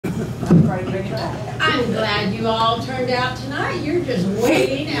I'm glad you all turned out tonight. You're just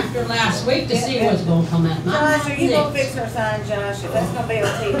waiting after last week to see what's going to come out. Josh, are you going to fix her sign, Josh? If that's going to be on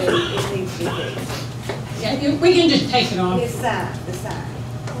TV, it needs to be fixed. Yeah, we can just take it off. The sign.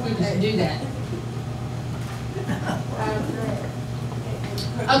 We just do that.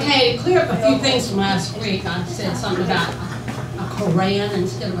 Okay, to clear up a few things from last week, I said something about a Koran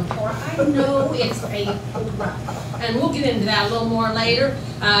instead of a Torah. I know it's a Torah, and we'll get into that a little more later.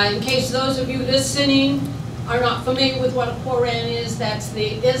 In case those of you listening are not familiar with what a Koran is, that's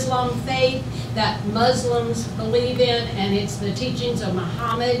the Islam faith that Muslims believe in, and it's the teachings of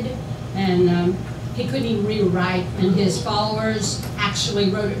Muhammad, and he couldn't even rewrite, and his followers actually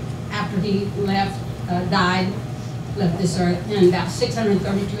wrote it after he left, left this earth in about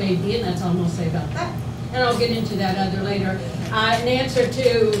 632 AD, and that's all I'm going to say about that. And I'll get into that other later. In answer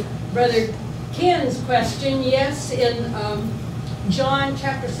to Brother Ken's question, yes, in John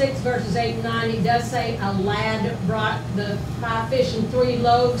chapter 6, verses 8 and 9, he does say a lad brought the 5 fish and 3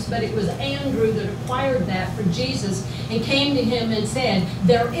 loaves, but it was Andrew that acquired that for Jesus and came to him and said,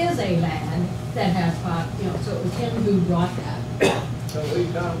 there is a lad that has 5, so it was him who brought that. So we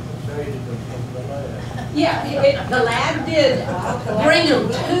compensated them from the lad. Yeah, the lad did bring him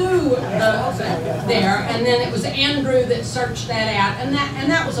to there, and then it was Andrew that searched that out, and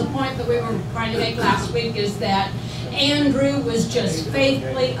that was a point that we were trying to make last week, is that Andrew was just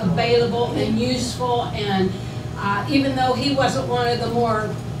faithfully available and useful, and even though he wasn't one of the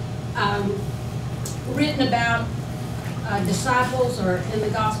more written about disciples or in the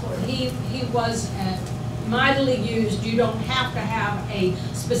gospel, he was mightily used. You don't have to have a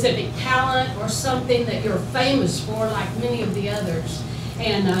specific talent or something that you're famous for like many of the others,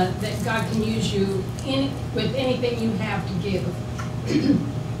 and that God can use you with anything you have to give.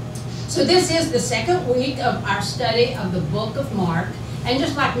 So this is the second week of our study of the book of Mark, and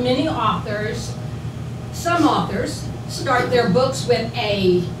just like many authors, some authors start their books with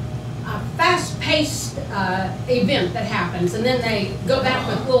a fast-paced event that happens, and then they go back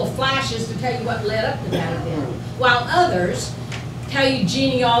with little flashes to tell you what led up to that event, while others tell you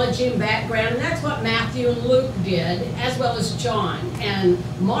genealogy and background, and that's what Matthew and Luke did, as well as John. And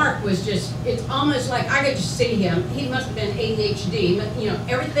Mark was just, it's almost like I could just see him. He must have been ADHD, but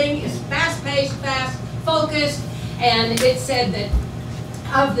everything is fast-paced, fast-focused, and it said that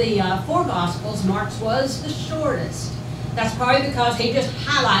of the 4 Gospels, Mark's was the shortest. That's probably because he just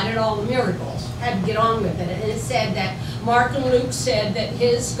highlighted all the miracles, had to get on with it. And it said that Mark and Luke said that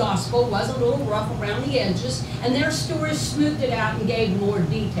his gospel was a little rough around the edges, and their stories smoothed it out and gave more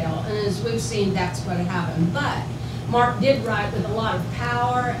detail. And as we've seen, that's what happened. But Mark did write with a lot of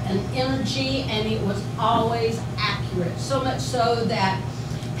power and energy, and it was always accurate. So much so that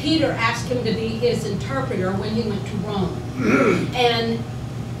Peter asked him to be his interpreter when he went to Rome. And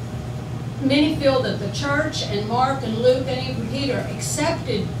many feel that the church and Mark and Luke and even Peter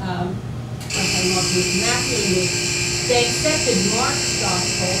accepted, Matthew and Luke, they accepted Mark's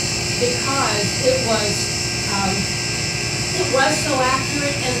gospel because it was so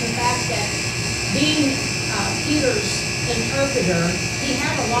accurate, and the fact that being Peter's interpreter, he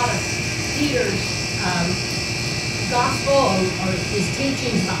had a lot of Peter's gospel or his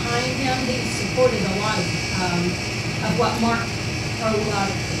teachings behind him. He supported a lot of what Mark, or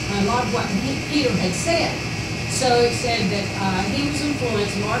a lot of what Peter had said. So it said that he was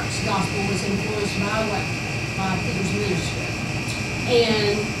influenced, Mark's gospel was influenced by Peter's ministry.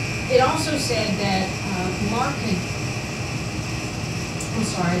 And it also said that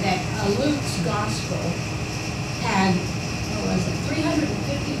Luke's gospel had, 350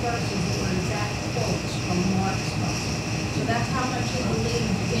 verses that were exact quotes from Mark's gospel. So that's how much he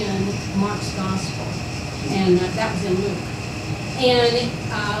believed in Mark's gospel. And that was in Luke. And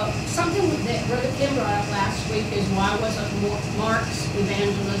something that Brother Kim brought up last week is why wasn't Mark's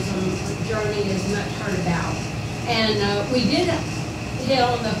evangelism journey as much heard about? And we did hit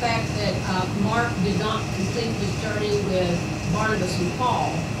on the fact that Mark did not complete his journey with Barnabas and Paul.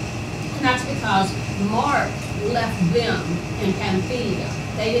 And that's because Mark left them in Pamphylia.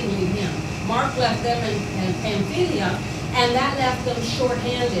 They didn't leave him. Mark left them in Pamphylia, and that left them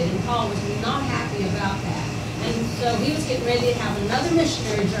short-handed, and Paul was not happy about that. And so he was getting ready to have another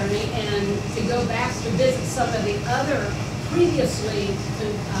missionary journey and to go back to visit some of the other previously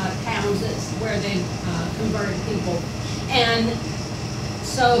towns where they converted people. And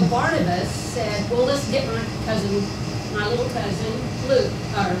so Barnabas said, well, let's get my little cousin,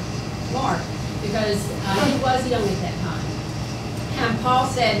 Mark, because he was young at that time. And Paul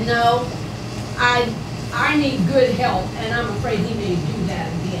said, no, I need good help, and I'm afraid he may do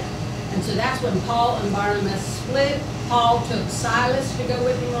that again. And so that's when Paul and Barnabas split. Paul took Silas to go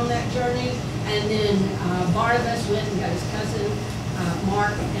with him on that journey, and then Barnabas went and got his cousin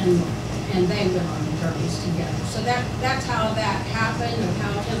Mark, and they went on journeys together. So that's how that happened, of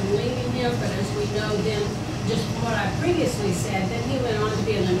how him leaving him. But as we know, then just from what I previously said, then he went on to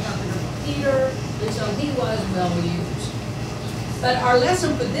be an interpreter for Peter, and so he was well used. But our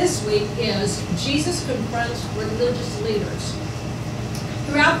lesson for this week is Jesus confronts religious leaders.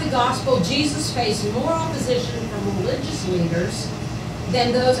 Throughout the gospel, Jesus faced more opposition from religious leaders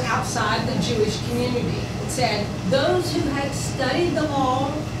than those outside the Jewish community. It said, those who had studied the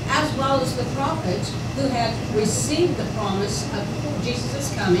law as well as the prophets, who had received the promise of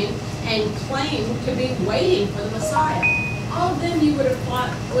Jesus' coming and claimed to be waiting for the Messiah. All of them you would have thought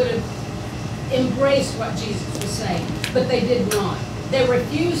would have embraced what Jesus was saying, but they did not. They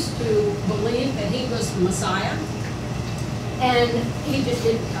refused to believe that he was the Messiah, and he just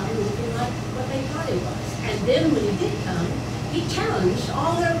didn't come looking like what they thought he was. And then when he did come, he challenged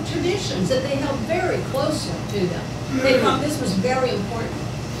all their traditions that they held very closely to them. They thought this was very important.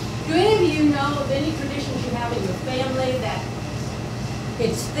 Do any of you know of any traditions you have in your family that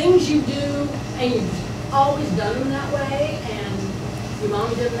it's things you do and you've always done them that way, and your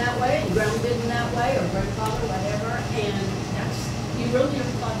mom did them that way, and your grandma did them that way, or grandfather, whatever, and that's, you really never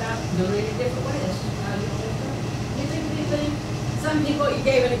thought about doing it a different way. That's just how you always done it. You think of anything? Some people, you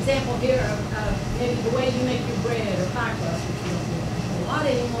gave an example here of maybe the way you make your bread or pie crust, which you don't do a lot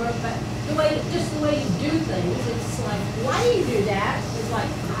anymore, but just the way you do things, it's like, why do you do that? It's like,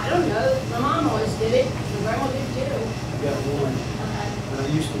 I don't know, my mom always did it, my grandma did too. I got one. When I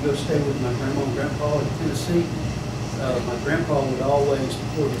used to go stay with my grandma and grandpa in Tennessee, my grandpa would always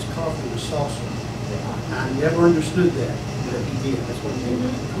pour his coffee in a saucer. I never understood that, but he did. That's what he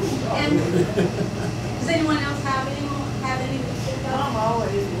did. And does anyone else have any? Mom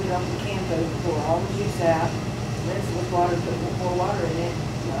always would open the can food, pour all the juice out, rinse it with water, put more water in it,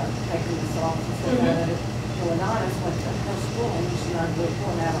 taking the sauce and stuff out of it. So when Honest went to her school, and she started really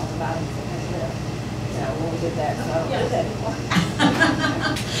pouring out all the vitamins that had left. When we did that, so I don't do that anymore.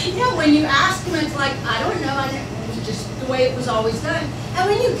 Yeah, when you ask them, it's like, I don't know, it was just the way it was always done. And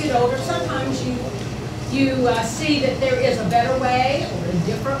when you get older, sometimes you see that there is a better way or a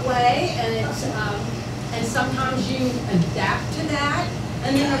different way, and it's and sometimes you adapt to that.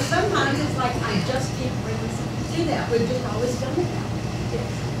 And then there's sometimes it's like, I just can't bring myself to do that. We've just always done it that way.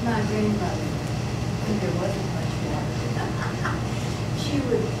 My grandmother, when there wasn't much water, she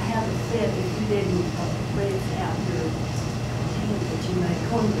would have it said if you didn't rinse out your pan that you made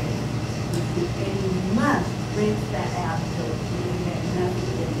cornbread, and you must rinse that out until you had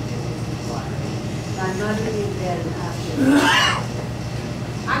nothing in it that was water. My mother did that, and I said,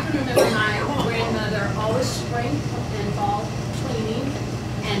 I can remember my grandmother always spring and fall cleaning,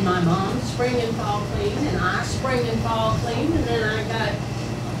 and my mom spring and fall clean, and I spring and fall clean, and then I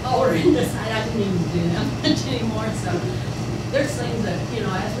got older and decided I didn't even do that much anymore. So there's things that,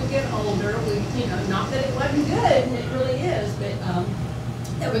 as we get older, not that it wasn't good, and it really is, but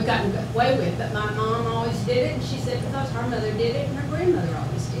that we've gotten away with. But my mom always did it, and she said because her mother did it and her grandmother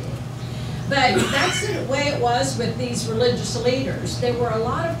always did it. But that's the way it was with these religious leaders. There were a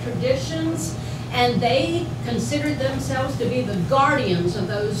lot of traditions, and they considered themselves to be the guardians of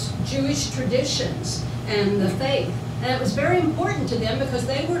those Jewish traditions and the faith. And it was very important to them because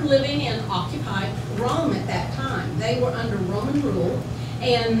they were living in occupied Rome at that time. They were under Roman rule,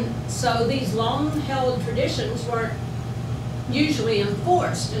 and so these long-held traditions weren't usually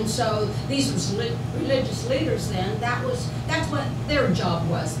enforced. And so these religious leaders then, that's what their job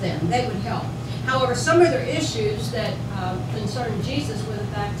was then. They would help. However, some of their issues that concerned Jesus were the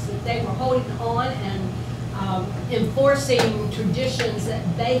facts that they were holding on and enforcing traditions that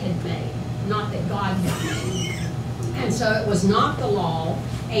they had made, not that God had made. And so it was not the law,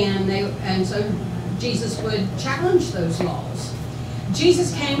 and so Jesus would challenge those laws.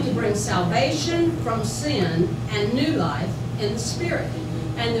 Jesus came to bring salvation from sin and new life in the Spirit.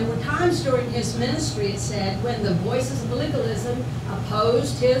 And there were times during his ministry, it said, when the voices of legalism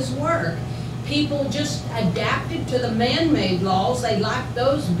opposed his work. People just adapted to the man-made laws. They liked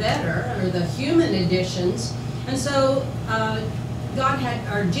those better, or the human editions. And so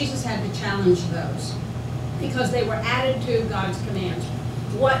Jesus had to challenge those because they were added to God's commands.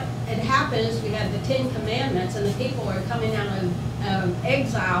 What had happened is we had the 10 Commandments, and the people were coming out of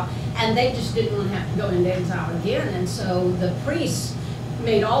exile, and they just didn't want to have to go into exile again. And so the priests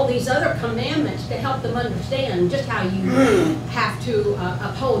made all these other commandments to help them understand just how you have to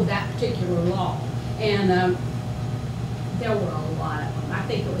uphold that particular law. And there were a lot of them. I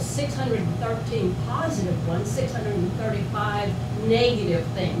think it was 613 positive ones, 635 negative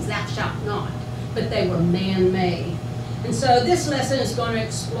things, thou shalt not. But they were man-made. And so this lesson is going to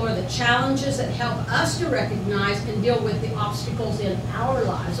explore the challenges that help us to recognize and deal with the obstacles in our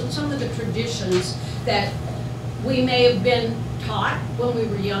lives and some of the traditions that we may have been taught when we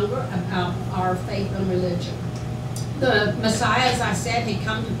were younger about our faith and religion. The Messiah, as I said, had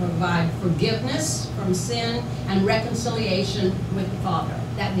come to provide forgiveness from sin and reconciliation with the Father.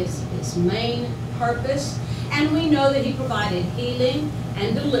 That is his main purpose. And we know that he provided healing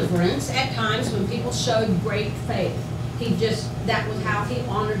and deliverance at times when people showed great faith. That was how he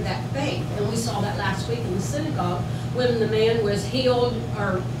honored that faith. And we saw that last week in the synagogue when the man was healed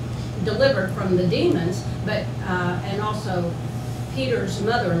or delivered from the demons, but and also Peter's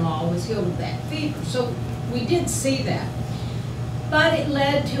mother-in-law was healed of that fever. So we did see that. But it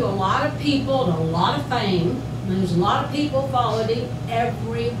led to a lot of people and a lot of fame. There's a lot of people followed him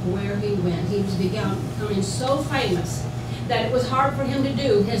everywhere he went. He was becoming so famous that it was hard for him to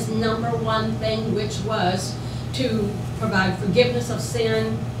do his number one thing, which was to provide forgiveness of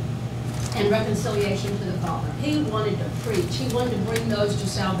sin and reconciliation to the Father. He wanted to preach. He wanted to bring those to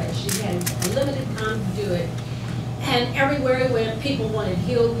salvation. He had a limited time to do it. And everywhere he went, people wanted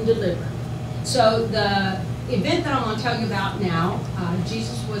healed and delivered. So the event that I'm going to tell you about now,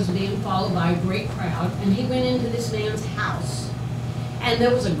 Jesus was being followed by a great crowd, and he went into this man's house. And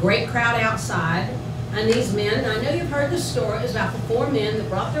there was a great crowd outside, and these men, I know you've heard the story, it was about the 4 men that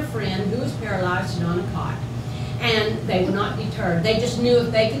brought their friend who was paralyzed and on a cot. And they were not deterred. They just knew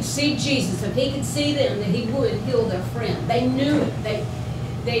if they could see Jesus, if he could see them, that he would heal their friend. They knew it. They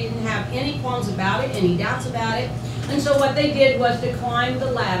didn't have any qualms about it, any doubts about it. And so what they did was to climb the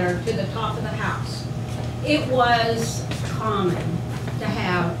ladder to the top of the house. It was common to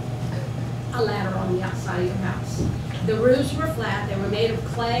have a ladder on the outside of your house. The roofs were flat, they were made of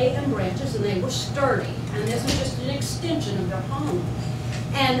clay and branches, and they were sturdy. And this was just an extension of their home.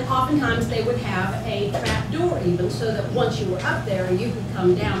 And oftentimes they would have a trap door even, so that once you were up there, you could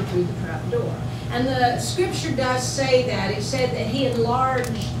come down through the trap door. And the scripture does say that. It said that he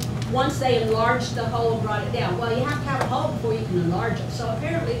enlarged, once they enlarged the hole, brought it down. Well, you have to have a hole before you can enlarge it. So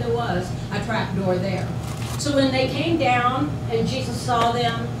apparently there was a trap door there. So when they came down and Jesus saw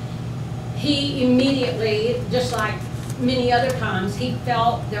them, he immediately, just like many other times, he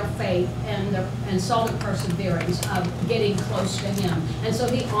felt their faith and saw the perseverance of getting close to him. And so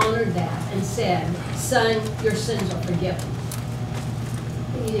he honored that and said, "Son, your sins are forgiven."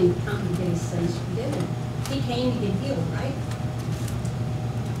 He didn't come to get his sins forgiven. He came to get healed, right?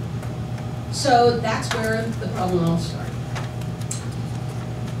 So that's where the problem all started.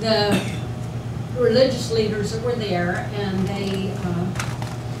 The religious leaders that were there, and they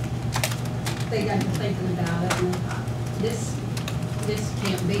got to thinking about it, and they thought, this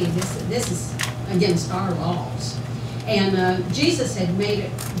can't be. This is against our laws. And Jesus had made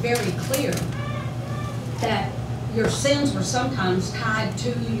it very clear that your sins were sometimes tied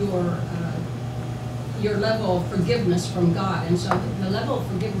to your level of forgiveness from God. And so the level of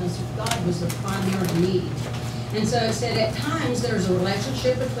forgiveness of God was the primary need. And so it said at times there's a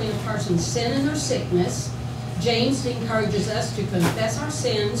relationship between a person's sin and their sickness. James encourages us to confess our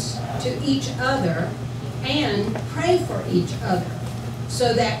sins to each other and pray for each other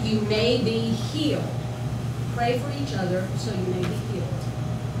so that you may be healed. Pray for each other so you may be healed.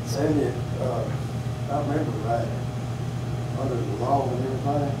 Sandie, if I remember right, under the law and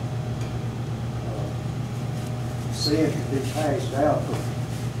everything, sin could be passed out.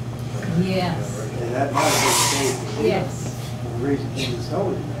 Yes. And that might be the case. Yes. The reason Jesus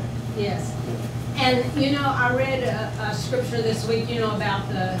told him that. Yes. And, you know, I read a scripture this week, you know, about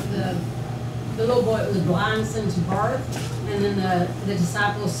the little boy that was blind since birth. And then the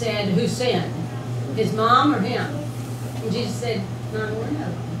disciples said, who sinned? His mom or him? And Jesus said, none or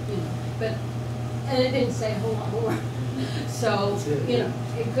another. You know, and it didn't say a whole lot more. So, you know,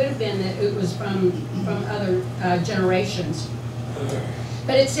 it could have been that it was from other generations.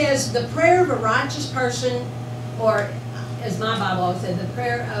 But it says, the prayer of a righteous person, or as my Bible always said, the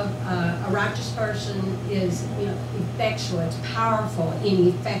prayer of a righteous person is, you know, effectual, it's powerful and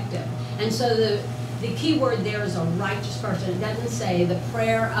effective. And so the key word there is a righteous person. It doesn't say the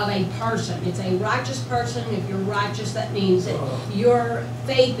prayer of a person. It's a righteous person. If you're righteous, that means that your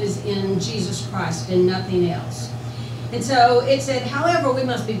faith is in Jesus Christ and nothing else. And so it said, however, we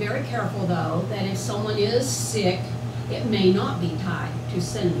must be very careful, though, that if someone is sick, it may not be tied to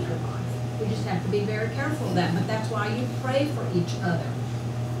sin in their life. We just have to be very careful of that. But that's why you pray for each other.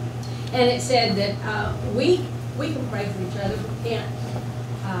 And it said that we can pray for each other.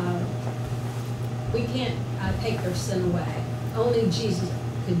 We can't take their sin away. Only Jesus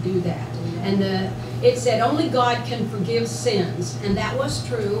could do that. And it said only God can forgive sins. And that was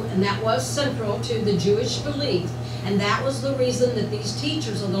true, and that was central to the Jewish belief. And that was the reason that these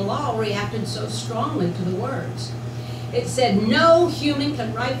teachers of the law reacted so strongly to the words. It said, no human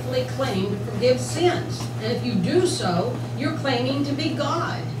can rightfully claim to forgive sins. And if you do so, you're claiming to be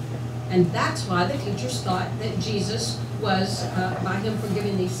God. And that's why the teachers thought that Jesus was, by him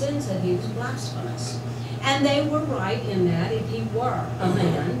forgiving these sins, that he was blasphemous. And they were right in that. If he were a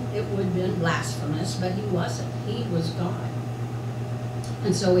man, it would have been blasphemous, but he wasn't. He was God.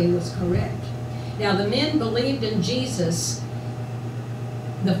 And so he was correct. Now, the men believed in Jesus.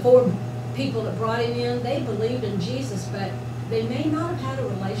 The 4 people that brought him in, they believed in Jesus, but they may not have had a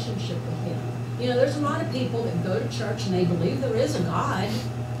relationship with him. You know, there's a lot of people that go to church and they believe there is a God,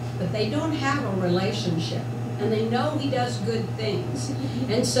 but they don't have a relationship. And they know he does good things.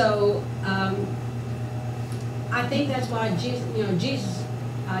 And so, I think that's why Jesus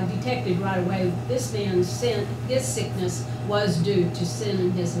detected right away this man's sin, his sickness was due to sin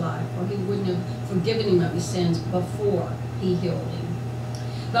in his life, or he wouldn't have forgiven him of his sins before he healed him.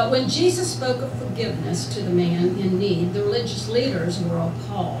 But when Jesus spoke of forgiveness to the man in need, the religious leaders were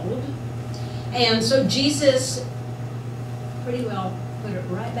appalled. And so Jesus pretty well put it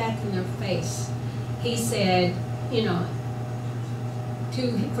right back in their face. He said, you know,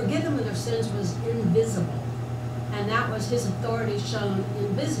 to forgive them of their sins was invisible. And that was his authority shown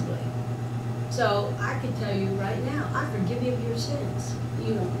invisibly. So I can tell you right now, I forgive you of your sins.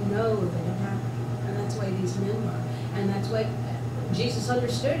 You don't know that it happened. And that's the way these men were. And that's what Jesus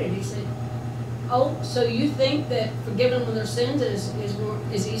understood it. He said, oh, so you think that forgiving them of their sins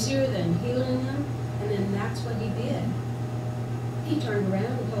is easier than healing them? And then that's what he did. He turned around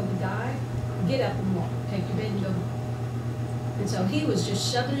and told the guy, get up and walk. Take your bed and go home. And so he was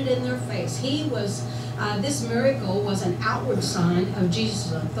just shoving it in their face. He was, this miracle was an outward sign of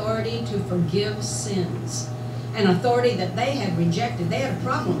Jesus' authority to forgive sins. An authority that they had rejected. They had a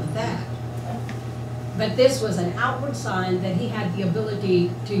problem with that. But this was an outward sign that he had the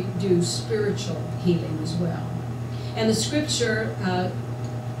ability to do spiritual healing as well. And the scriptures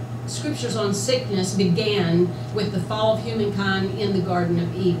on sickness began with the fall of humankind in the Garden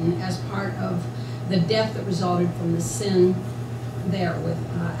of Eden as part of the death that resulted from the sin there with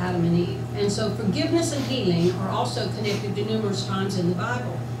Adam and Eve. And so forgiveness and healing are also connected to numerous times in the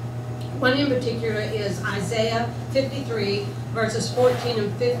Bible. One in particular is Isaiah 53, verses 14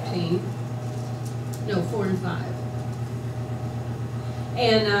 and 15. No, 4 and 5.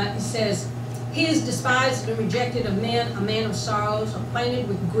 And it says, he is despised and rejected of men, a man of sorrows, acquainted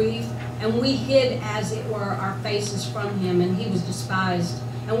with grief, and we hid, as it were, our faces from him, and he was despised,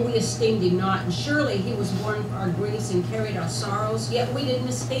 and we esteemed him not. And surely he was born for our griefs and carried our sorrows, yet we didn't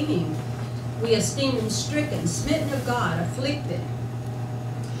esteem him. We esteemed him stricken, smitten of God, afflicted.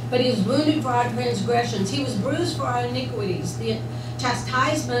 But he was wounded for our transgressions. He was bruised for our iniquities. The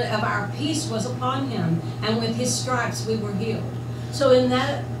chastisement of our peace was upon him, and with his stripes we were healed. So in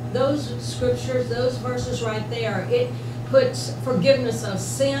those scriptures, those verses right there, it puts forgiveness of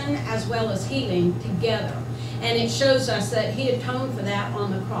sin as well as healing together. And it shows us that he atoned for that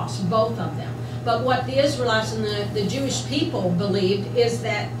on the cross, both of them. But what the Israelites and the Jewish people believed is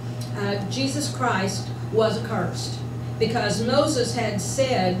that Jesus Christ was accursed. Because Moses had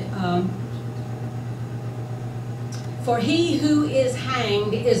said, for he who is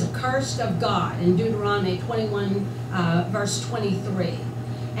hanged is accursed of God, in Deuteronomy 21, verse 23.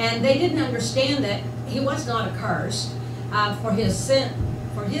 And they didn't understand that he was not accursed for his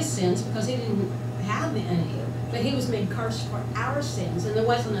sins, because he didn't have any. But he was made cursed for our sins. And there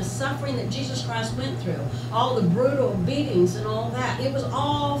wasn't a suffering that Jesus Christ went through. All the brutal beatings and all that. It was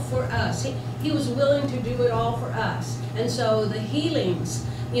all for us. He was willing to do it all for us. And so the healings,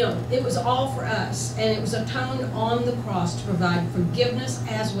 you know, it was all for us. And it was atoned on the cross to provide forgiveness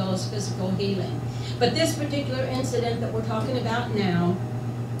as well as physical healing. But this particular incident that we're talking about now,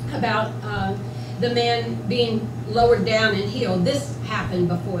 about the man being lowered down and healed, this happened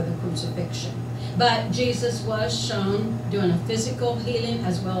before the crucifixion. But Jesus was shown doing a physical healing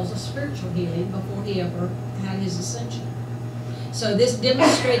as well as a spiritual healing before he ever had his ascension. So this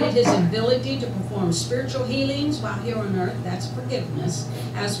demonstrated his ability to perform spiritual healings while here on earth, that's forgiveness,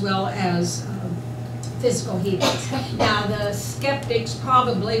 as well as physical healings. Now the skeptics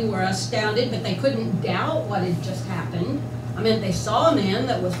probably were astounded, but they couldn't doubt what had just happened. I mean, they saw a man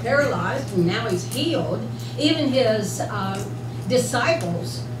that was paralyzed and now he's healed. Even his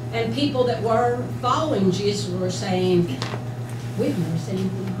disciples and people that were following Jesus were saying, we've never seen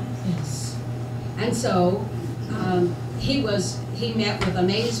anything like this. And so he met with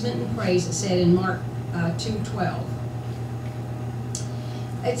amazement and praise, it said in Mark 2:12.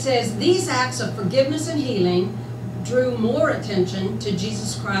 It says, these acts of forgiveness and healing drew more attention to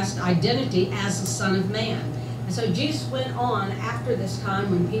Jesus Christ's identity as the Son of Man. And so Jesus went on after this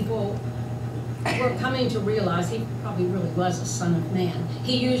time when people were coming to realize he probably really was a son of man.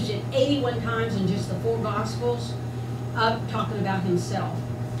 He used it 81 times in just the 4 Gospels, talking about himself.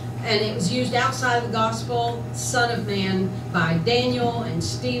 And it was used outside of the Gospel, Son of Man, by Daniel and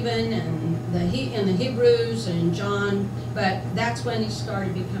Stephen and in the Hebrews and John. But that's when he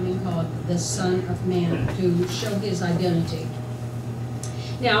started becoming called the Son of Man, to show his identity.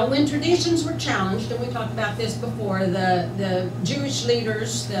 Now, when traditions were challenged, and we talked about this before, the Jewish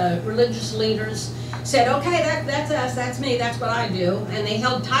leaders, the religious leaders, said, okay, that's us, that's me, that's what I do. And they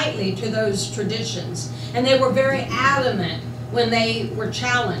held tightly to those traditions. And they were very adamant when they were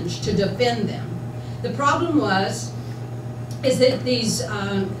challenged to defend them. The problem is that these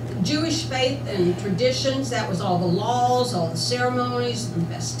Jewish faith and traditions, that was all the laws, all the ceremonies and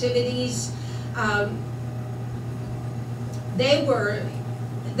festivities,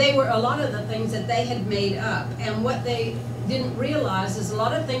 they were a lot of the things that they had made up. And what they didn't realize is a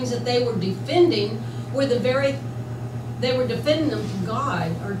lot of things that they were defending were they were defending them to God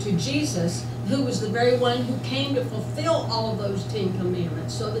or to Jesus, who was the very one who came to fulfill all of those 10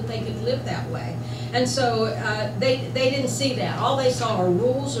 commandments so that they could live that way. And so they didn't see that. All they saw are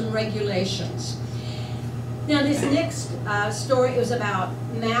rules and regulations. Now this next story, it was about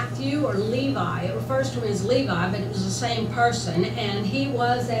Matthew or Levi. It refers to him as Levi, but it was the same person, and he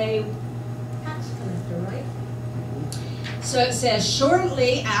was a tax collector, right? So it says,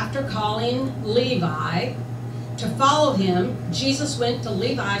 shortly after calling Levi to follow him, Jesus went to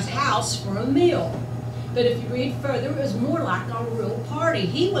Levi's house for a meal. But if you read further, it was more like a real party.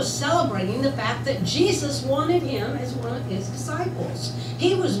 He was celebrating the fact that Jesus wanted him as one of his disciples.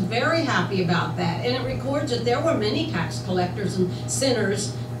 He was very happy about that. And it records that there were many tax collectors and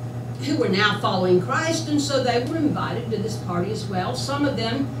sinners who were now following Christ, and so they were invited to this party as well. Some of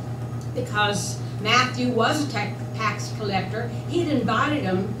them, because Matthew was a tax collector, he had invited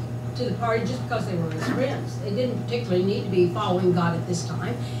them to the party just because they were his friends. They didn't particularly need to be following God at this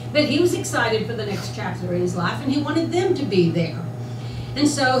time. But he was excited for the next chapter in his life, and he wanted them to be there. And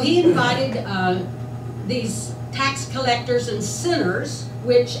so he invited these tax collectors and sinners,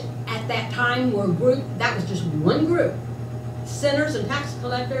 which at that time were grouped, that was just one group. Sinners and tax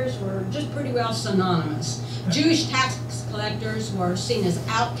collectors were just pretty well synonymous. Jewish tax collectors were seen as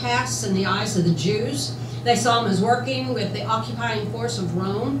outcasts in the eyes of the Jews. They saw them as working with the occupying force of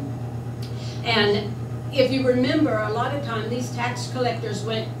Rome. And if you remember, a lot of time these tax collectors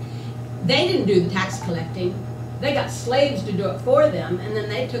they didn't do the tax collecting. They got slaves to do it for them, and then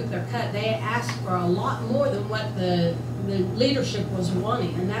they took their cut. They asked for a lot more than what the leadership was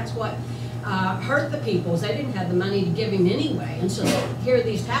wanting, and that's what hurt the people. They didn't have the money to give him anyway, and so here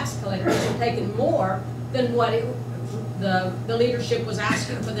these tax collectors were taking more than what the leadership was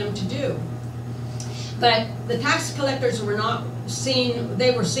asking for them to do. But the tax collectors were not seen, they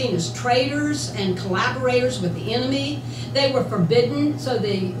were seen as traitors and collaborators with the enemy. They were forbidden, so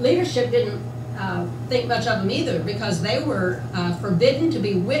the leadership didn't think much of them either, because they were forbidden to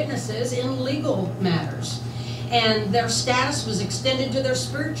be witnesses in legal matters. And their status was extended to their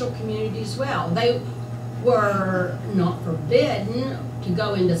spiritual community as well. They were not forbidden to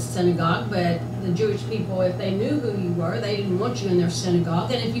go into synagogue, but the Jewish people, if they knew who you were, they didn't want you in their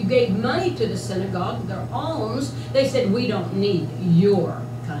synagogue. And if you gave money to the synagogue, their alms, they said, we don't need your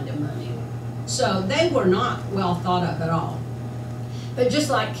kind of money. So they were not well thought of at all. But just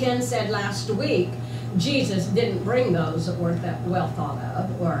like Ken said last week, Jesus didn't bring those that weren't that well thought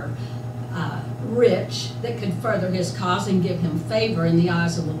of or rich, that could further his cause and give him favor in the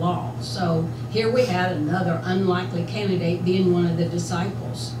eyes of the law. So here we had another unlikely candidate being one of the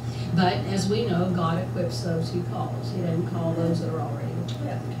disciples. But as we know, God equips those he calls. He doesn't call those that are already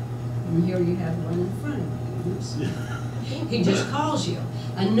equipped. And here you have one in front of you. He just calls you.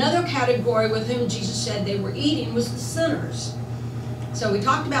 Another category with whom Jesus said they were eating was the sinners. So we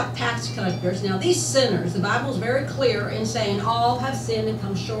talked about tax collectors. Now these sinners, the Bible is very clear in saying all have sinned and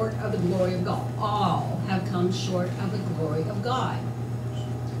come short of the glory of God. All have come short of the glory of God.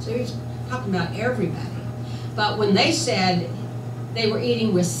 So he's talking about everybody. But when they said they were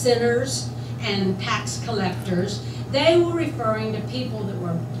eating with sinners and tax collectors, they were referring to people that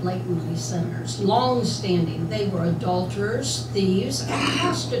were blatantly sinners, long-standing. They were adulterers, thieves, and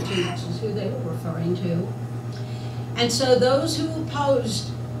prostitutes is who they were referring to. And so those who opposed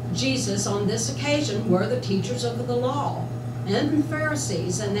Jesus on this occasion were the teachers of the law and the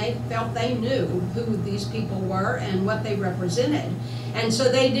Pharisees, and they felt they knew who these people were and what they represented. And so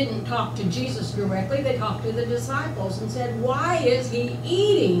they didn't talk to Jesus directly, they talked to the disciples and said, why is he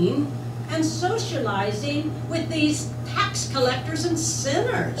eating and socializing with these tax collectors and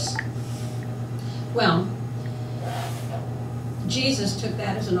sinners? Well, Jesus took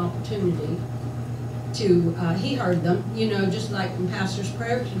that as an opportunity to, he heard them, you know, just like in Pastor's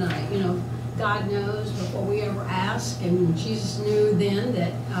prayer tonight, you know, God knows before we ever ask, and Jesus knew then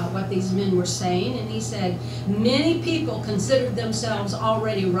that what these men were saying, and he said, many people considered themselves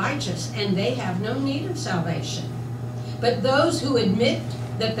already righteous, and they have no need of salvation. But those who admit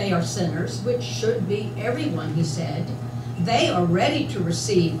that they are sinners, which should be everyone, he said, they are ready to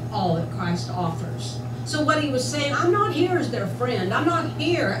receive all that Christ offers. So what he was saying, I'm not here as their friend. I'm not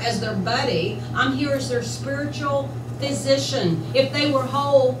here as their buddy. I'm here as their spiritual physician. If they were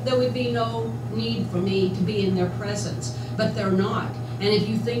whole, there would be no need for me to be in their presence. But they're not. And if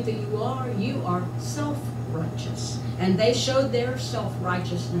you think that you are self-righteous. And they showed their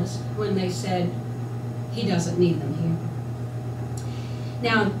self-righteousness when they said, he doesn't need them here.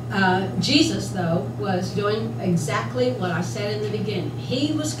 Now, Jesus, though, was doing exactly what I said in the beginning.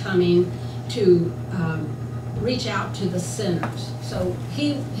 He was coming to reach out to the sinners. So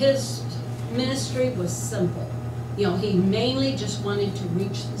his ministry was simple. You know, he mainly just wanted to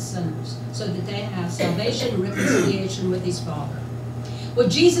reach the sinners so that they have salvation and reconciliation with his Father. Well,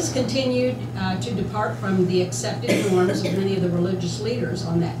 Jesus continued to depart from the accepted norms of many of the religious leaders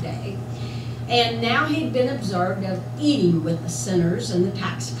on that day. And now he'd been observed of eating with the sinners and the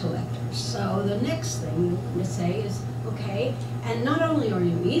tax collectors. So the next thing you want to say is, okay, and not only are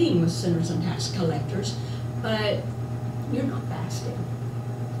you eating with sinners and tax collectors, but you're not fasting.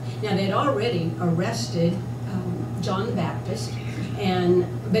 Now they'd already arrested John the Baptist,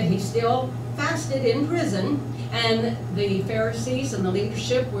 but he still fasted in prison, and the Pharisees and the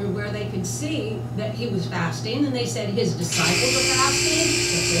leadership were where they could see that he was fasting, and they said his disciples are fasting,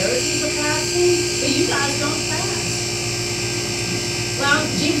 the Pharisees are fasting, but you guys don't fast. Well,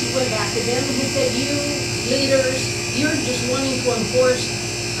 Jesus went back to them and he said, you leaders, you're just wanting to enforce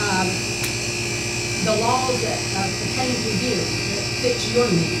the laws that pertain to you, that fits your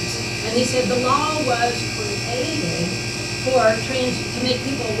needs. And he said the law was created to make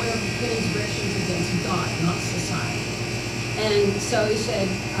people aware of transgressions against God, not society. And so he said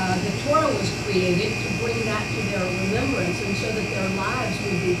the Torah was created to bring that to their remembrance, and so that their lives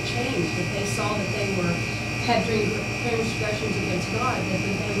would be changed. If they saw that they had transgressions against God, that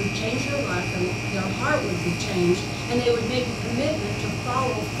they would change their life and their heart would be changed, and they would make a commitment to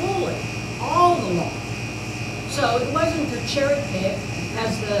follow fully all the law. So it wasn't to cherry pick,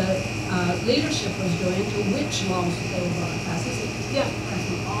 as the leadership was doing, to which laws that they were going to pass. He said, you have to pass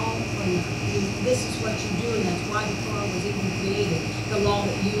them all or nothing. This is what you do, and that's why the Torah was even created, the law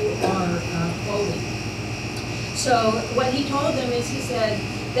that you are quoting. So what he told them is, he said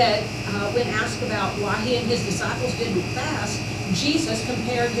that when asked about why he and his disciples didn't fast, Jesus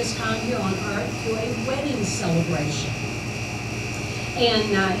compared his time here on earth to a wedding celebration.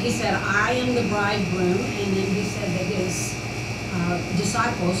 And he said, I am the bridegroom, and then he said that his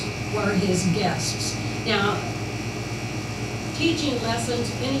disciples were his guests. Now, teaching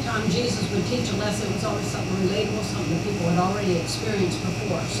lessons, anytime Jesus would teach a lesson, it was always something relatable, something that people had already experienced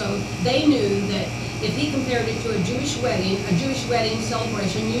before. So they knew that if he compared it to a Jewish wedding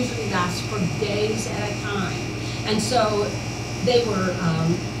celebration usually lasts for days at a time. And so they were,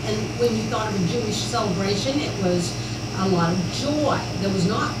 and when you thought of a Jewish celebration, it was a lot of joy. There was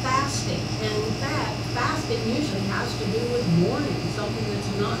not fasting. And in fact, fasting usually has to do with mourning, something that's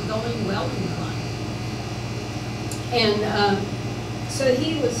not going well in your life. And so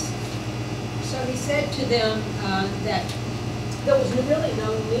he said to them that there was really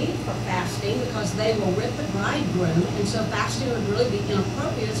no need for fasting because they were with the bridegroom, and so fasting would really be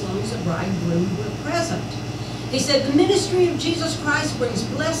inappropriate as long as the bridegroom were present. He said the ministry of Jesus Christ brings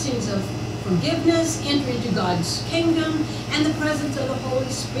blessings of forgiveness, entry into God's kingdom, and the presence of the Holy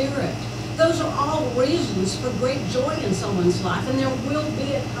Spirit. Those are all reasons for great joy in someone's life, and there will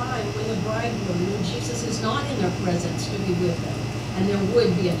be a time when the bridegroom, when Jesus is not in their presence to be with them. And there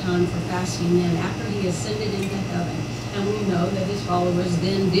would be a time for fasting then after he ascended into heaven. And we know that his followers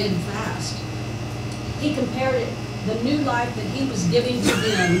then did fast. He compared it, the new life that he was giving to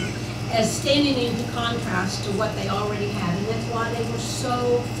them, as standing into contrast to what they already had. And that's why they were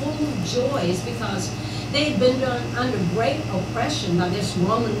so full of joy, is because they had been under great oppression by this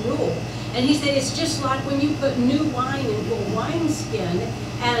Roman rule. And he said it's just like when you put new wine into a wineskin,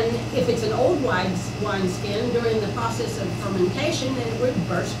 and if it's an old wineskin, during the process of fermentation, then it would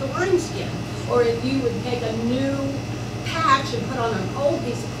burst the wineskin. Or if you would take a new patch and put on an old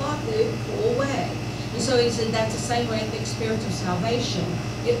piece of cloth, it would pull away. And so he said that's the same way with the experience of salvation.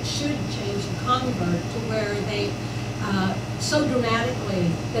 It should change the convert to where they, so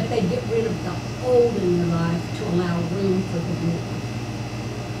dramatically, that they get rid of the old in their life to allow room for the new.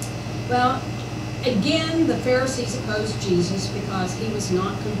 Well, Again, the Pharisees opposed Jesus because he was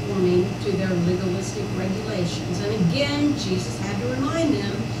not conforming to their legalistic regulations. And again, Jesus had to remind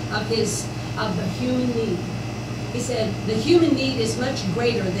them of the human need. He said, the human need is much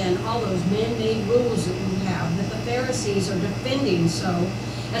greater than all those man-made rules that we have, that the Pharisees are defending so,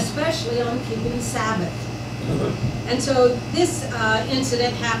 especially on keeping the Sabbath. And so this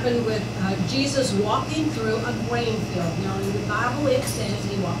incident happened with Jesus walking through a grain field. Now in the Bible it says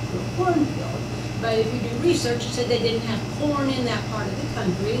he walked through a cornfield, but if you do research, it said they didn't have corn in that part of the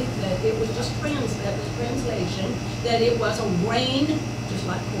country, that it was just translation, that it was a grain, just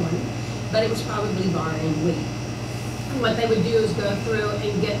like corn, but it was probably barley and wheat. And what they would do is go through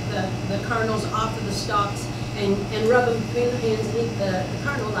and get the kernels off of the stalks and rub them between their hands and eat the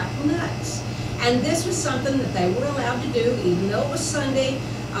kernel like nuts. And this was something that they were allowed to do, even though it was Sunday.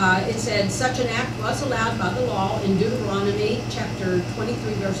 It said such an act was allowed by the law in Deuteronomy chapter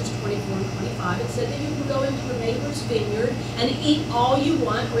 23, verses 24 and 25. It said that you can go into your neighbor's vineyard and eat all you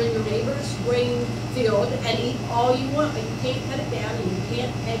want, or in your neighbor's grain field and eat all you want, but you can't cut it down and you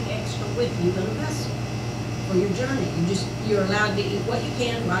can't take extra with you in a vessel for your journey. You're allowed to eat what you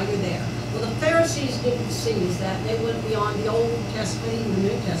can while you're there. Well, the Pharisees didn't see is that they went beyond the Old Testament and the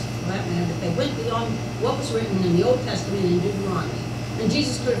New Testament, for that matter, but they went beyond what was written in the Old Testament and Deuteronomy. And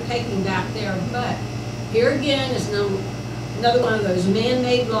Jesus could have taken them back there, but here again is another one of those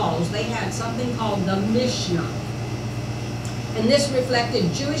man-made laws. They had something called the Mishnah. And this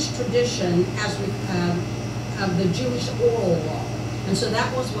reflected Jewish tradition as of the Jewish oral law. And so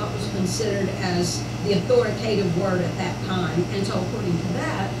that was what was considered as the authoritative word at that time. And so according to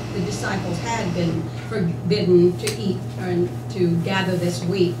that, the disciples had been forbidden to eat and to gather this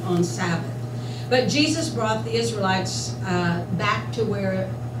wheat on Sabbath. But Jesus brought the Israelites back to where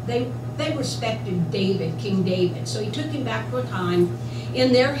they respected David, King David. So he took him back to a time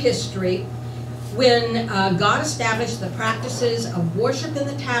in their history when God established the practices of worship in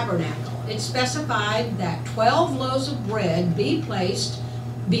the tabernacle. It specified that 12 loaves of bread be placed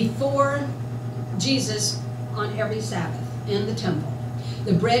before Jesus on every Sabbath in the temple.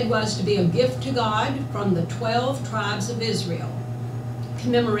 The bread was to be a gift to God from the 12 tribes of Israel,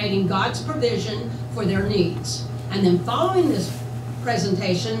 commemorating God's provision for their needs. And then following this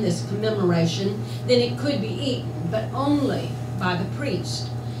presentation, this commemoration, then it could be eaten, but only by the priest.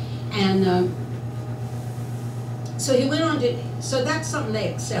 And so he went on to, so that's something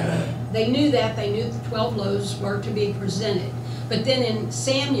they accepted. They knew that, they knew the 12 loaves were to be presented. But then in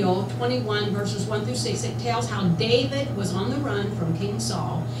Samuel 21 verses 1 through 6, it tells how David was on the run from King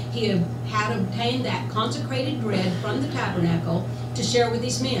Saul. He had obtained that consecrated bread from the tabernacle to share with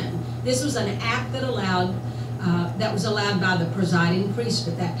his men. This was an act that was allowed by the presiding priest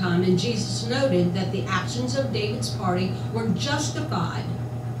at that time. And Jesus noted that the actions of David's party were justified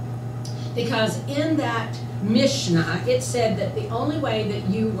because in that Mishnah, it said that the only way that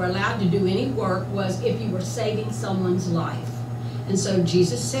you were allowed to do any work was if you were saving someone's life. And so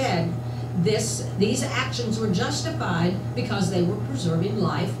Jesus said these actions were justified because they were preserving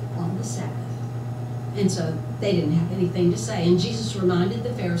life on the Sabbath. And so they didn't have anything to say. And Jesus reminded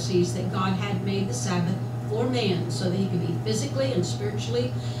the Pharisees that God had made the Sabbath for man so that he could be physically and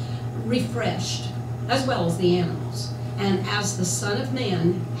spiritually refreshed, as well as the animals. And as the Son of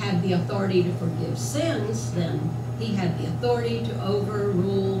Man had the authority to forgive sins, then he had the authority to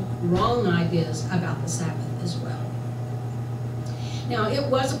overrule wrong ideas about the Sabbath as well. Now, it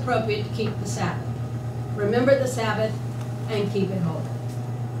was appropriate to keep the Sabbath. Remember the Sabbath and keep it holy.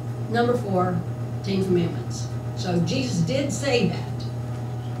 Number 4, 10 Commandments. So Jesus did say that.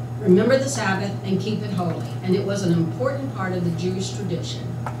 Remember the Sabbath and keep it holy. And it was an important part of the Jewish tradition.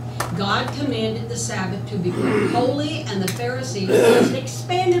 God commanded the Sabbath to be kept holy, and the Pharisees just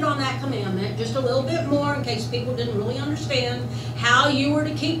expanded on that commandment just a little bit more in case people didn't really understand how you were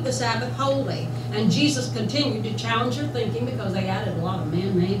to keep the Sabbath holy. And Jesus continued to challenge their thinking because they added a lot of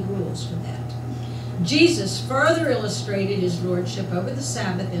man-made rules to that. Jesus further illustrated his lordship over the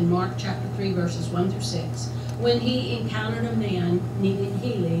Sabbath in Mark chapter 3, verses 1 through 6, when he encountered a man needing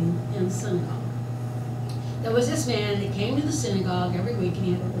healing in the synagogue. There was this man that came to the synagogue every week and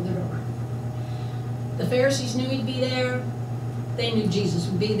he had opened the door. The Pharisees knew he'd be there. They knew Jesus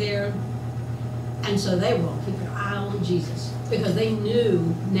would be there. And so they were all keeping an eye on Jesus because they knew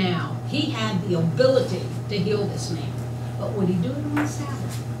now he had the ability to heal this man. But would he do it on the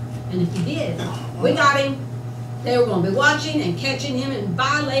Sabbath? And if he did, we got him. They were going to be watching and catching him and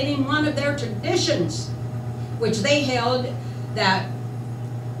violating one of their traditions, which they held that,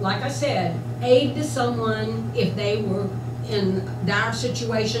 like I said, aid to someone if they were in dire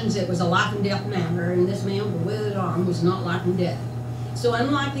situations. It was a life and death matter, and this man with a withered arm was not life and death. So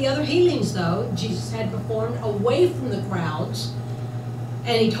unlike the other healings though, Jesus had performed away from the crowds,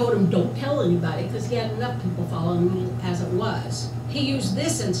 and he told them, don't tell anybody, because he had enough people following him as it was. He used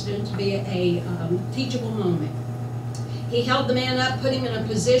this incident to be a teachable moment. He held the man up, put him in a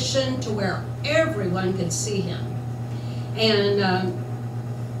position to where everyone could see him. And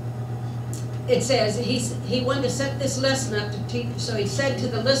it says he wanted to set this lesson up to teach, so he said to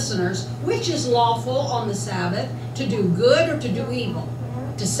the listeners, which is lawful on the Sabbath, to do good or to do evil,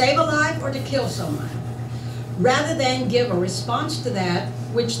 to save a life or to kill someone? Rather than give a response to that,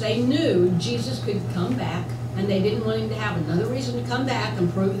 which they knew Jesus could come back, and they didn't want him to have another reason to come back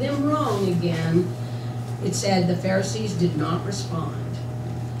and prove them wrong again, it said the Pharisees did not respond.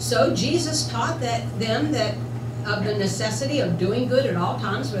 So Jesus taught them that of the necessity of doing good at all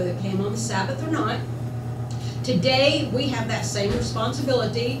times, whether it came on the Sabbath or not. Today, we have that same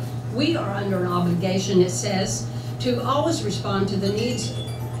responsibility. We are under an obligation, it says, to always respond to the needs,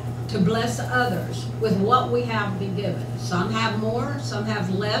 to bless others with what we have been given. Some have more, some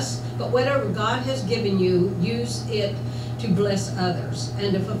have less, but whatever God has given you, use it to bless others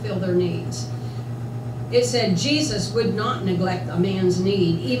and to fulfill their needs. It said Jesus would not neglect a man's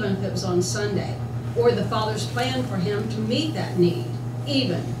need, even if it was on Sunday, or the Father's plan for him to meet that need,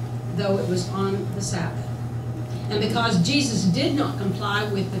 even though it was on the Sabbath. And because Jesus did not comply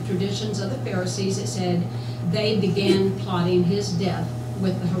with the traditions of the Pharisees, it said they began plotting his death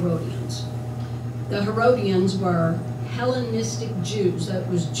with the Herodians. The Herodians were Hellenistic Jews. So it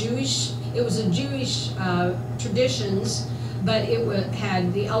was a Jewish traditions, but it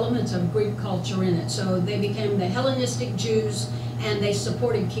had the elements of Greek culture in it. So they became the Hellenistic Jews, and they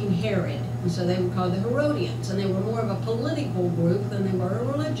supported King Herod. And so they were called the Herodians, and they were more of a political group than they were a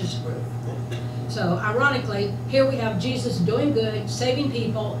religious group. So ironically, here we have Jesus doing good, saving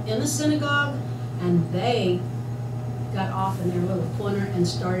people in the synagogue, and they got off in their little corner and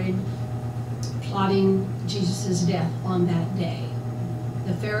started plotting Jesus' death on that day.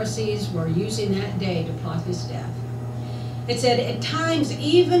 The Pharisees were using that day to plot his death. It said, at times,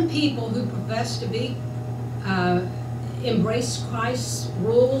 even people who profess to be, embrace Christ's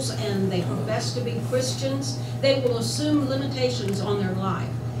rules and they profess to be Christians, they will assume limitations on their life.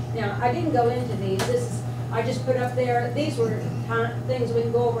 Now, I didn't go into these. I just put up there, these were things we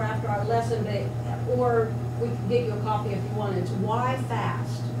can go over after our lesson, or we can get you a copy if you want. It's why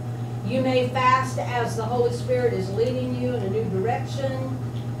fast. You may fast as the Holy Spirit is leading you in a new direction.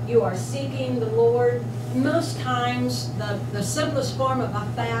 You are seeking the Lord. Most times, the simplest form of a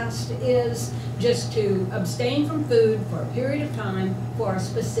fast is just to abstain from food for a period of time for a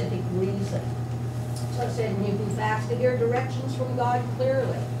specific reason. So I said, you can fast to hear directions from God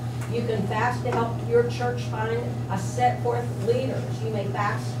clearly. You can fast to help your church find a set forth leaders. You may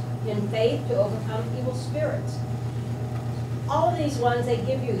fast in faith to overcome evil spirits. All of these ones, they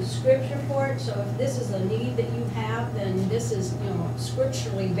give you the scripture for it. So if this is a need that you have, then this is,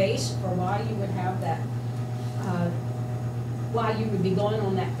 scripturally based for why you would have that, why you would be going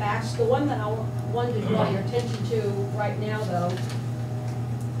on that fast. The one that I wanted to draw your attention to right now, though,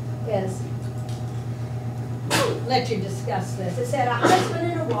 is, let you discuss this. It said, a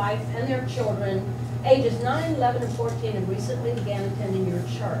husband and a wife and their children, ages 9, 11, and 14, have recently began attending your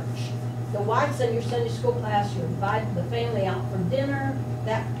church. The wife's in your Sunday school class. You invited the family out for dinner,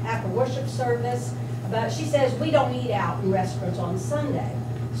 that after worship service. But she says, we don't eat out in restaurants on Sunday.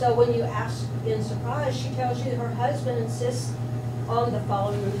 So when you ask in surprise, she tells you that her husband insists on the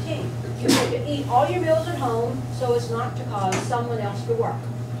following routine. You have to eat all your meals at home so as not to cause someone else to work.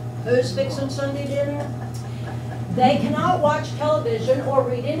 Who's fixing Sunday dinner? They cannot watch television or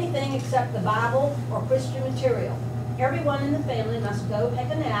read anything except the Bible or Christian material. Everyone in the family must go take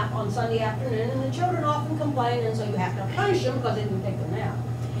a nap on Sunday afternoon, and the children often complain, and so you have to punish them because they didn't take a nap.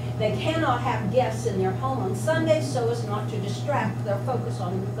 They cannot have guests in their home on Sundays so as not to distract their focus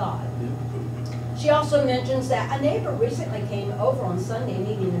on God. She also mentions that a neighbor recently came over on Sunday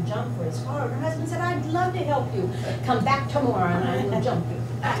needing a jump for his car, and her husband said, I'd love to help you. Come back tomorrow and I will jump you.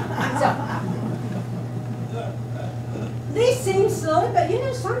 So, these seem silly,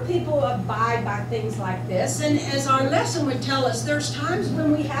 but some people abide by things like this. And as our lesson would tell us, there's times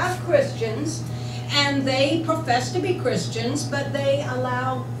when we have Christians and they profess to be Christians, but they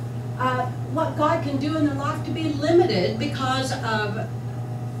allow what God can do in their life to be limited because of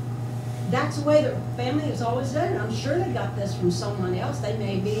that's the way the family has always done it. I'm sure they got this from someone else. They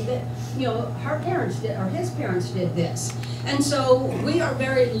may be that, her parents did or his parents did this. And so we are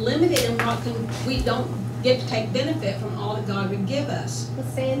very limited in we don't get to take benefit from all that God would give us. Well,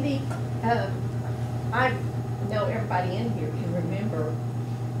 Sandie, I know everybody in here can remember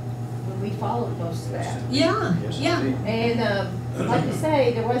when we followed most of that. Yeah, Yes, yeah. indeed. And like you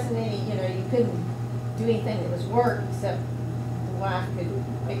say, there wasn't any, you couldn't do anything that was work except the wife could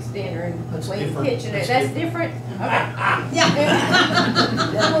fix dinner and That's clean the different. kitchen. That's That's different? Okay. Yeah.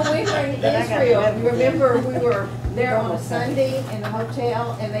 When we were in Then I got Israel, the- you remember we were there on a Sunday in the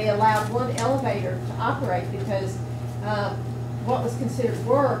hotel, and they allowed one elevator to operate because what was considered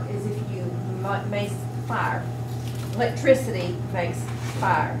work is if you make fire. Electricity makes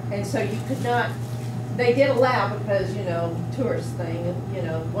fire, and so you could not, they did allow, because, tourist thing,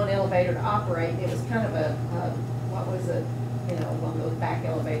 one elevator to operate. It was kind of what was it, one of those back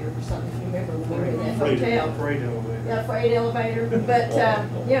elevators or something, if you remember when we were in that hotel. Freight elevator. Yeah, freight elevator, but,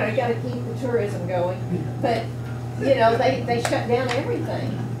 you gotta keep the tourism going. But, they shut down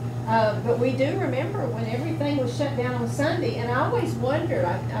everything. But we do remember when everything was shut down on Sunday, and I always wondered,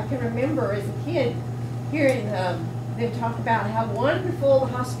 I can remember as a kid hearing them talk about how wonderful the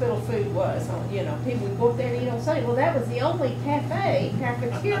hospital food was. People would go up there and eat on Sunday. Well, that was the only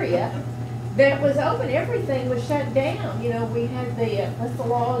cafeteria that was open. Everything was shut down. We had what's the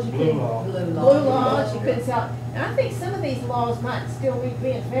laws? You Blue couldn't- law. Blue laws, you couldn't sell. And I think some of these laws might still be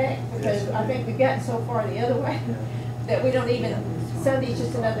in effect, because I think we've gotten so far the other way that we don't even, Sunday's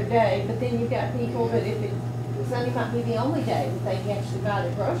just another day, but then you've got people that Sunday might be the only day that they can actually buy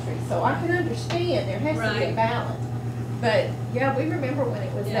their groceries. So I can understand there has to be a Right. balance. But, yeah, we remember when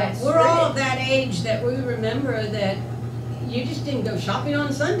it was Yeah, that we're all strict. that age that we remember that you just didn't go shopping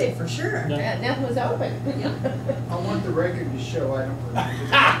on Sunday for sure. Yeah, nothing was open. I want the record to show I don't remember.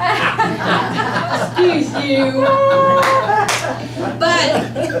 Excuse you.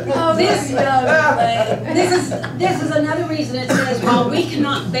 But this is another reason it says, while we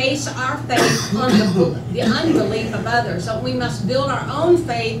cannot base our faith on the unbelief of others, so we must build our own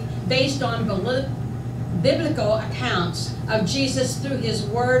faith based on biblical accounts of Jesus through his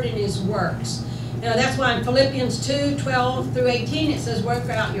word and his works. That's why in Philippians 2:12-18 it says, work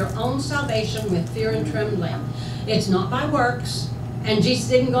out your own salvation with fear and trembling. It's not by works, and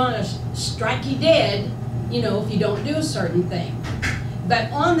Jesus isn't going to strike you dead, if you don't do a certain thing. But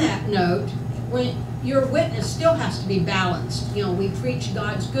on that note, when your witness still has to be balanced. We preach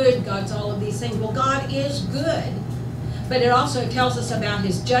God's good, God's all of these things. Well, God is good. But it also tells us about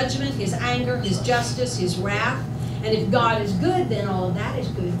his judgment, his anger, his justice, his wrath. And if God is good, then all of that is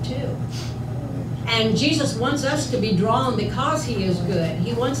good too. And Jesus wants us to be drawn because he is good.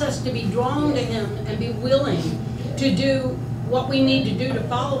 He wants us to be drawn to him and be willing to do what we need to do to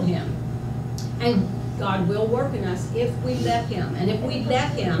follow him. And God will work in us if we let him. And if we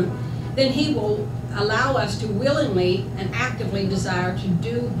let him, then he will allow us to willingly and actively desire to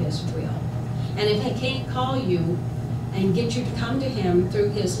do his will. And if he can't call you and get you to come to him through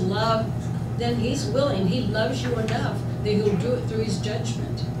his love, then he's willing. He loves you enough that he'll do it through his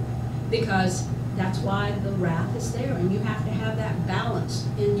judgment. Because that's why the wrath is there, and you have to have that balance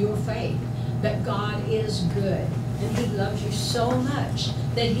in your faith, that God is good, and he loves you so much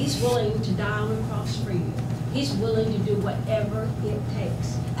that he's willing to die on the cross for you. He's willing to do whatever it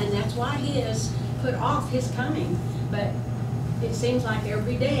takes, and that's why he has put off his coming. But it seems like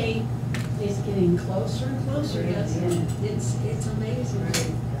every day it's getting closer and closer, doesn't it? It's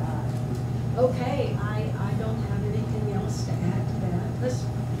amazing. Okay, I don't have anything else to add to that. Let's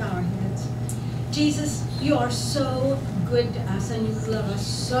bow our heads. Jesus, you are so good to us, and you love us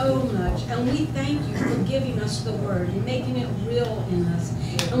so much, and we thank you for giving us the word and making it real in us.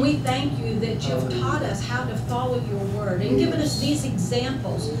 And we thank you that you've taught us how to follow your word and given us these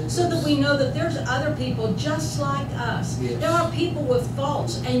examples so that we know that there's other people just like us. There are people with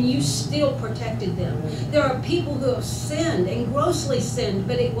faults, and you still protected them. There are people who have sinned and grossly sinned,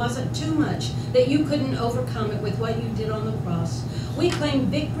 but it wasn't too much that you couldn't overcome it with what you did on the cross. We claim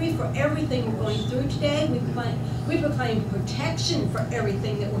victory for everything we're going through today. We proclaim protection for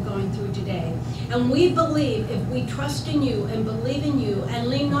everything that we're going through today. And we believe if we trust in you and believe in you and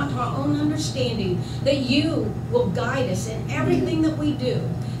lean not to our own understanding, that you will guide us in everything that we do.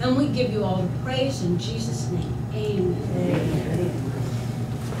 And we give you all the praise in Jesus' name. Amen.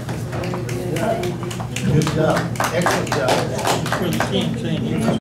 Good job. Excellent job. For the team, saying you